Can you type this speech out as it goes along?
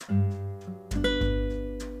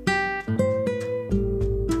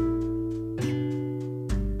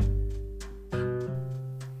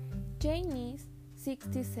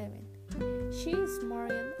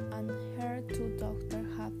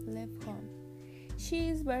She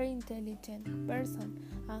is very intelligent person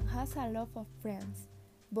and has a lot of friends,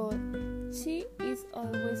 but she is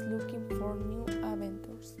always looking for new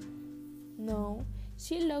adventures. Now,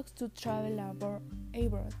 she loves to travel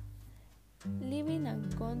abroad, living in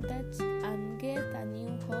contacts and get a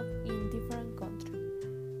new job in different countries.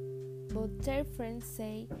 But their friends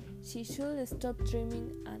say she should stop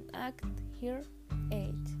dreaming and act her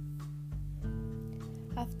age.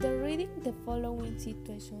 After reading the following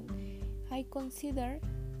situation, I consider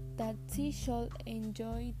that she should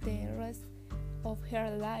enjoy the rest of her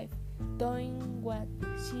life doing what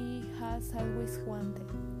she has always wanted.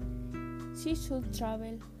 She should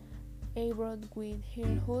travel abroad with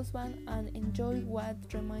her husband and enjoy what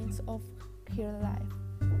remains of her life.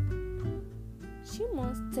 She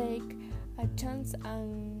must take a chance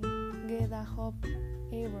and get a job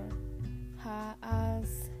abroad.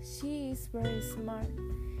 As she is very smart,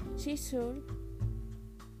 she should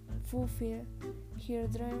fulfill her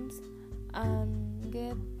dreams and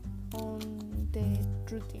get on the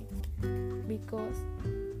routine, because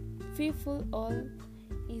fearful all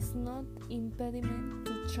is not impediment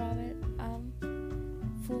to travel and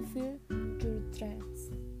fulfill your dreams.